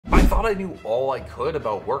thought I knew all I could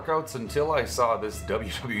about workouts until I saw this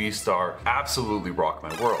WWE star absolutely rock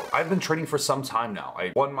my world. I've been training for some time now.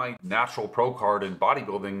 I won my natural pro card in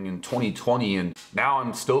bodybuilding in 2020, and now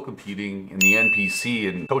I'm still competing in the NPC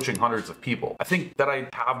and coaching hundreds of people. I think that I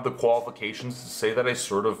have the qualifications to say that I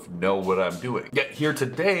sort of know what I'm doing. Yet here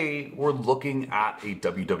today, we're looking at a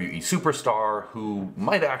WWE superstar who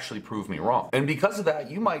might actually prove me wrong. And because of that,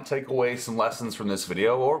 you might take away some lessons from this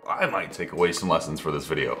video, or I might take away some lessons for this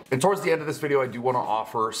video. And towards the end of this video, I do want to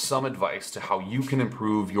offer some advice to how you can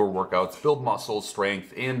improve your workouts, build muscle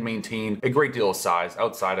strength, and maintain a great deal of size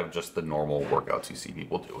outside of just the normal workouts you see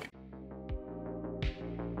people doing.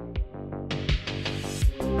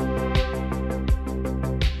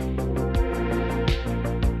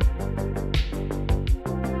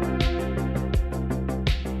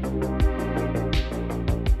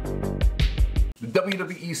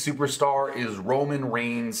 WWE superstar is Roman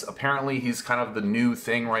Reigns. Apparently he's kind of the new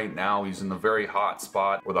thing right now. He's in the very hot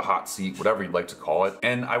spot, or the hot seat, whatever you'd like to call it.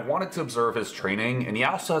 And I wanted to observe his training, and he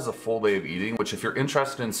also has a full day of eating, which if you're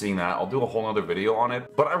interested in seeing that, I'll do a whole other video on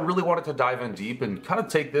it. But I really wanted to dive in deep and kind of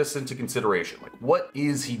take this into consideration. Like, what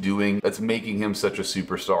is he doing that's making him such a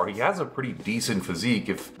superstar? He has a pretty decent physique.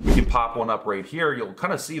 If we can pop one up right here, you'll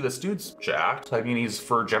kind of see this dude's jacked. I mean, he's,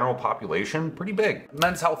 for general population, pretty big.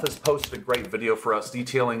 Men's Health has posted a great video for us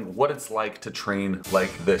detailing what it's like to train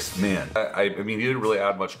like this man. I mean, he didn't really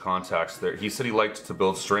add much context there. He said he likes to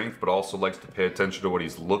build strength, but also likes to pay attention to what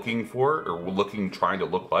he's looking for, or trying to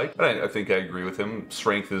look like. And I think I agree with him.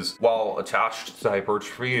 Strength is, while attached to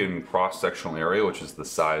hypertrophy and cross-sectional area, which is the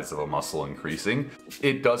size of a muscle increasing,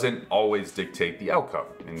 it doesn't always dictate the outcome.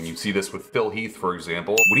 And you see this with Phil Heath, for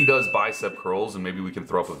example. When he does bicep curls, and maybe we can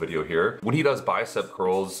throw up a video here, when he does bicep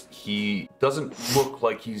curls, he doesn't look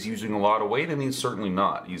like he's using a lot of weight, and he's certainly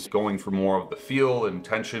not. He's going for more of the feel and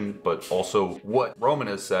tension, but also what Roman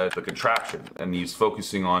has said, the contraction, and he's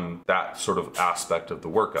focusing on that sort of aspect of the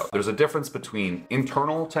workout. There's a difference between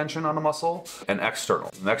internal tension on a muscle and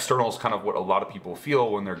external. And external is kind of what a lot of people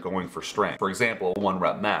feel when they're going for strength. For example, 1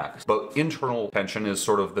 rep max. But internal tension is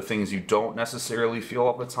sort of the things you don't necessarily feel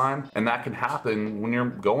all the time, and that can happen when you're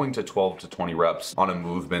going to 12 to 20 reps on a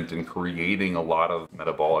movement and creating a lot of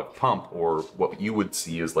metabolic pump, or what you would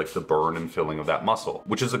see as like the burn and filling of that muscle,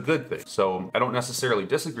 which is a good thing. So I don't necessarily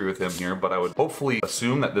disagree with him here, but I would hopefully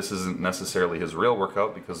assume that this isn't necessarily his real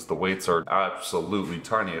workout, because the weights are absolutely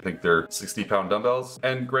tiny. I think they're 60-pound dumbbells,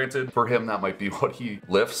 and granted, for him that might be what he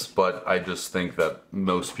lifts, but I just think that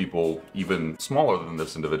most people, even smaller than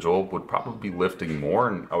this individual, would probably be lifting more,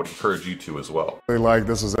 and I would encourage you to as well.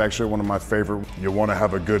 This is actually one of my favorite. You want to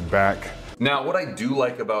have a good back. Now, what I do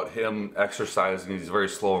like about him exercising, he's very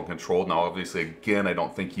slow and controlled. Now, obviously, again, I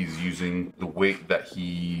don't think he's using the weight that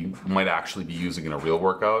he might actually be using in a real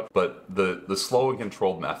workout, but the slow and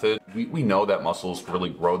controlled method, we know that muscles really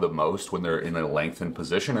grow the most when they're in a lengthened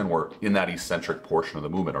position and we're in that eccentric portion of the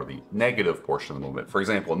movement, or the negative portion of the movement. For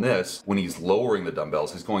example, in this, when he's lowering the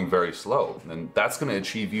dumbbells, he's going very slow, and that's going to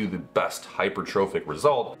achieve you the best hypertrophic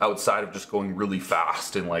result outside of just going really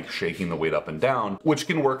fast and like shaking the weight up and down, which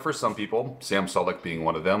can work for some people. Sam Sulek being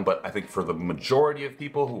one of them, but I think for the majority of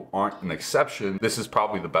people who aren't an exception, this is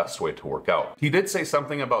probably the best way to work out. He did say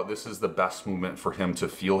something about this is the best movement for him to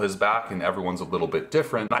feel his back, and everyone's a little bit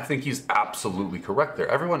different. I think he's absolutely correct there.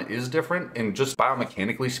 Everyone is different, and just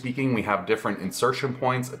biomechanically speaking, we have different insertion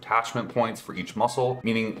points, attachment points for each muscle,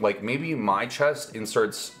 meaning like maybe my chest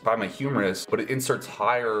inserts by my humerus, but it inserts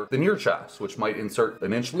higher than your chest, which might insert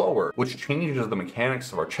an inch lower, which changes the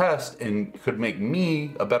mechanics of our chest and could make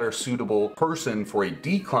me a better suitable person for a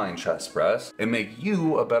decline chest press and make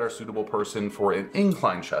you a better suitable person for an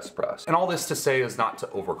incline chest press. And all this to say is not to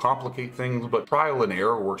overcomplicate things, but trial and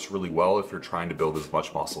error works really well if you're trying to build as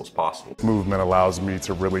much muscle as possible. Movement allows me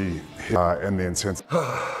to really hit in the intensity.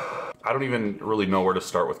 I don't even really know where to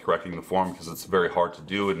start with correcting the form, because it's very hard to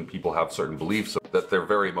do and people have certain beliefs that they're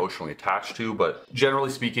very emotionally attached to. But generally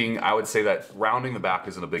speaking, I would say that rounding the back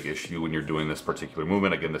isn't a big issue when you're doing this particular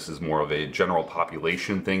movement. Again, this is more of a general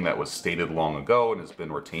population thing that was stated long ago and has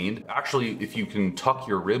been retained. Actually, if you can tuck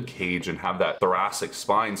your rib cage and have that thoracic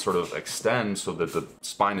spine sort of extend so that the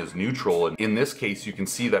spine is neutral, and in this case, you can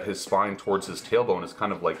see that his spine towards his tailbone is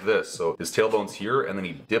kind of like this. So his tailbone's here, and then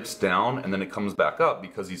he dips down, and then it comes back up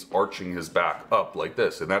because he's arching his back up like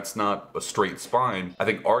this, and that's not a straight spine. I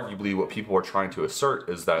think arguably what people are trying to to assert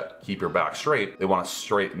is that keep your back straight. They want a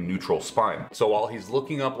straight and neutral spine. So while he's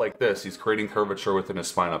looking up like this, he's creating curvature within his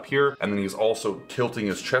spine up here, and then he's also tilting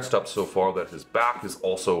his chest up so far that his back is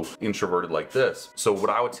also introverted like this. So what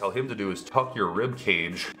I would tell him to do is tuck your rib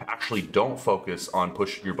cage. Actually, don't focus on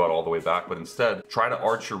pushing your butt all the way back, but instead try to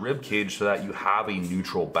arch your rib cage so that you have a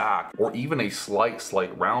neutral back, or even a slight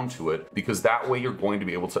round to it, because that way you're going to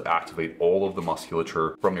be able to activate all of the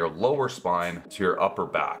musculature from your lower spine to your upper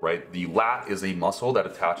back, right? The lat is a muscle that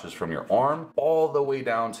attaches from your arm all the way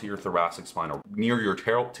down to your thoracic spine or near your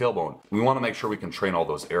tailbone. We want to make sure we can train all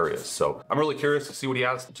those areas. So I'm really curious to see what he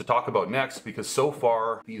has to talk about next, because so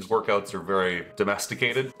far these workouts are very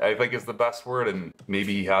domesticated, I think is the best word, and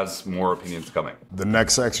maybe he has more opinions coming. The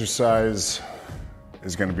next exercise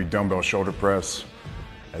is going to be dumbbell shoulder press.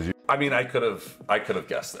 I mean, I could have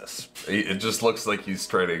guessed this. It just looks like he's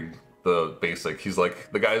training the basic. He's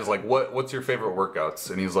like, the guy's like, what's your favorite workouts?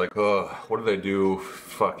 And he's like, what did I do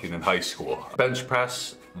fucking in high school? Bench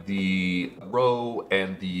press, the row,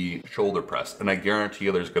 and the shoulder press. And I guarantee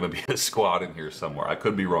you there's gonna be a squat in here somewhere. I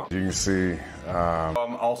could be wrong. You can see.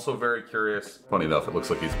 I'm also very curious. Funny enough, it looks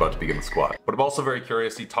like he's about to begin the squat. But I'm also very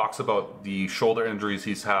curious, he talks about the shoulder injuries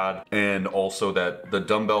he's had, and also that the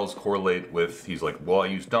dumbbells correlate with, he's like, well, I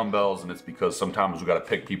use dumbbells, and it's because sometimes we gotta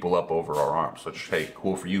pick people up over our arms, which, hey,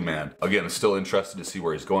 cool for you, man. Again, I'm still interested to see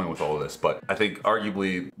where he's going with all of this, but I think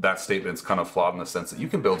arguably that statement's kind of flawed in the sense that you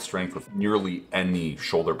can build strength with nearly any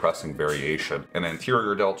shoulder pressing variation. An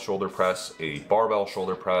anterior delt shoulder press, a barbell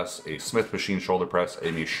shoulder press, a Smith machine shoulder press,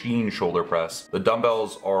 a machine shoulder press. The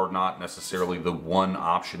dumbbells are not necessarily the one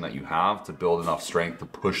option that you have to build enough strength to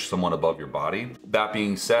push someone above your body. That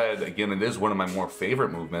being said, again, it is one of my more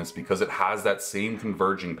favorite movements because it has that same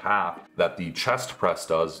converging path that the chest press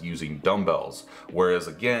does using dumbbells. Whereas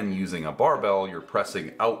again, using a barbell, you're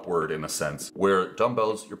pressing outward in a sense, where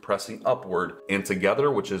dumbbells, you're pressing upward and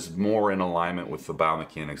together, which is more in alignment with the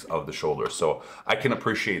biomechanics of the shoulder. So I can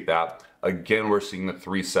appreciate that. Again, we're seeing the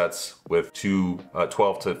 3 sets with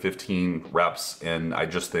 12 to 15 reps. And I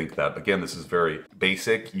just think that, again, this is very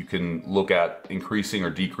basic. You can look at increasing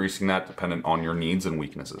or decreasing that dependent on your needs and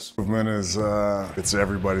weaknesses. Movement is, it's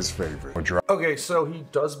everybody's favorite. Okay, so he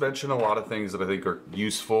does mention a lot of things that I think are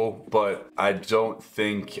useful, but I don't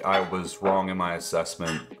think I was wrong in my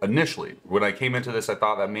assessment initially. When I came into this, I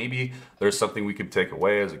thought that maybe there's something we could take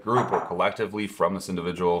away as a group or collectively from this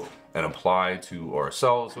individual and apply to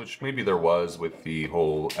ourselves, which maybe there was with the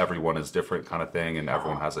whole everyone is different kind of thing and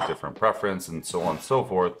everyone has a different preference and so on and so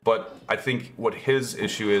forth. But I think what his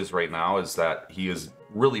issue is right now is that he is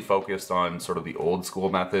really focused on sort of the old school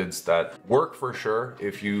methods that work for sure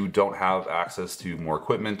if you don't have access to more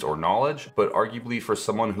equipment or knowledge, but arguably for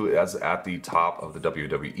someone who is at the top of the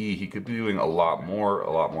WWE, he could be doing a lot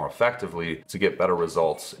more effectively to get better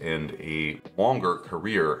results and a longer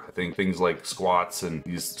career. I think things like squats and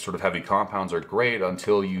these sort of heavy compounds are great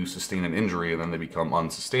until you sustain an injury and then they become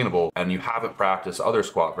unsustainable and you haven't practiced other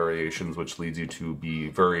squat variations, which leads you to be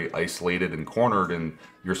very isolated and cornered in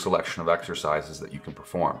your selection of exercises that you can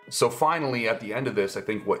perform. So finally, at the end of this, I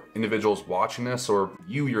think what individuals watching this or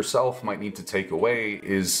you yourself might need to take away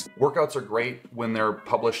is workouts are great when they're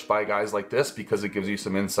published by guys like this because it gives you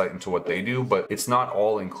some insight into what they do, but it's not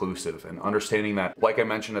all inclusive. And understanding that, like I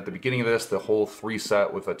mentioned at the beginning of this, the whole 3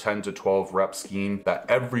 set with a 10 to 12 rep scheme that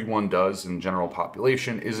everyone does in general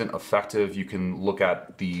population isn't effective. You can look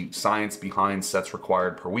at the science behind sets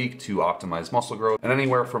required per week to optimize muscle growth, and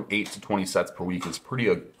anywhere from 8 to 20 sets per week is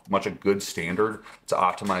pretty much a good standard to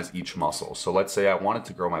optimize each muscle. So let's say I wanted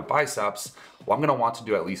to grow my biceps. Well, I'm going to want to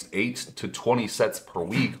do at least 8 to 20 sets per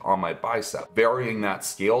week on my bicep. Varying that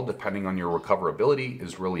scale depending on your recoverability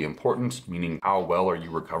is really important, meaning how well are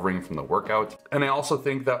you recovering from the workout. And I also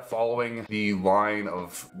think that following the line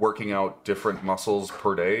of working out different muscles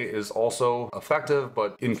per day is also effective,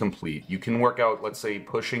 but incomplete. You can work out, let's say,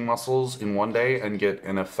 pushing muscles in one day and get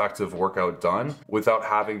an effective workout done without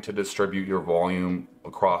having to distribute your volume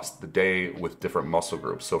across the day with different muscle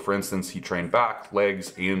groups. So for instance, he trained back,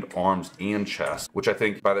 legs, and arms and chest, which I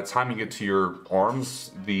think by the time you get to your arms,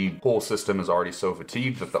 the whole system is already so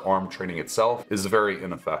fatigued that the arm training itself is very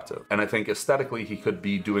ineffective. And I think aesthetically, he could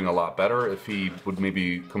be doing a lot better if he would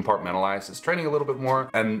maybe compartmentalize his training a little bit more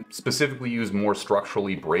and specifically use more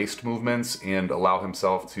structurally braced movements and allow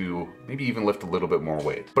himself to maybe even lift a little bit more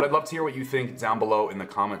weight. But I'd love to hear what you think down below in the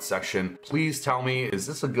comments section. Please tell me, is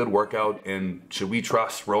this a good workout and should we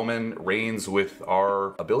trust Roman Reigns with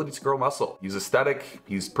our ability to grow muscle? He's aesthetic,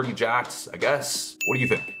 he's pretty jacked, I guess. What do you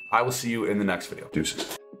think? I will see you in the next video.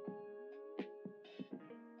 Deuces.